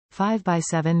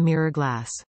5x7 mirror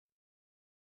glass.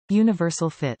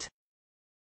 Universal fit.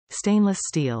 Stainless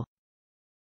steel.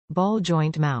 Ball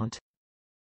joint mount.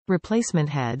 Replacement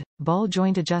head, ball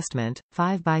joint adjustment,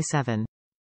 5x7.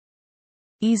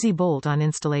 Easy bolt-on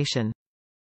installation.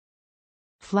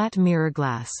 Flat mirror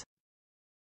glass.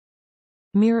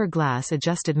 Mirror glass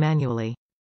adjusted manually.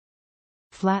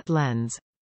 Flat lens.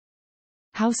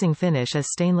 Housing finish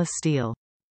is stainless steel.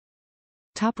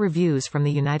 Top reviews from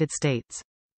the United States.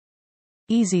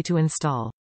 Easy to install.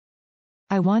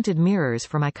 I wanted mirrors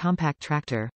for my compact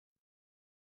tractor.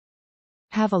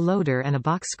 Have a loader and a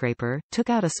box scraper, took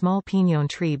out a small piñon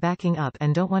tree backing up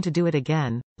and don't want to do it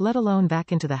again, let alone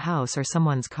back into the house or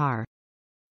someone's car.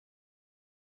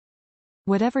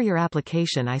 Whatever your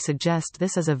application, I suggest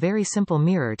this is a very simple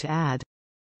mirror to add.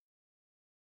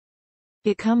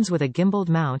 It comes with a gimballed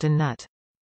mount and nut.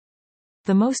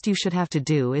 The most you should have to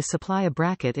do is supply a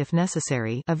bracket if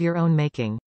necessary, of your own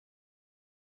making.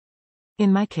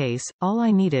 In my case, all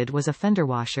I needed was a fender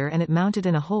washer and it mounted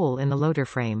in a hole in the loader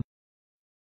frame.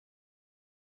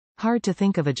 Hard to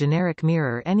think of a generic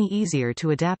mirror any easier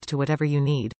to adapt to whatever you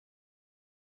need.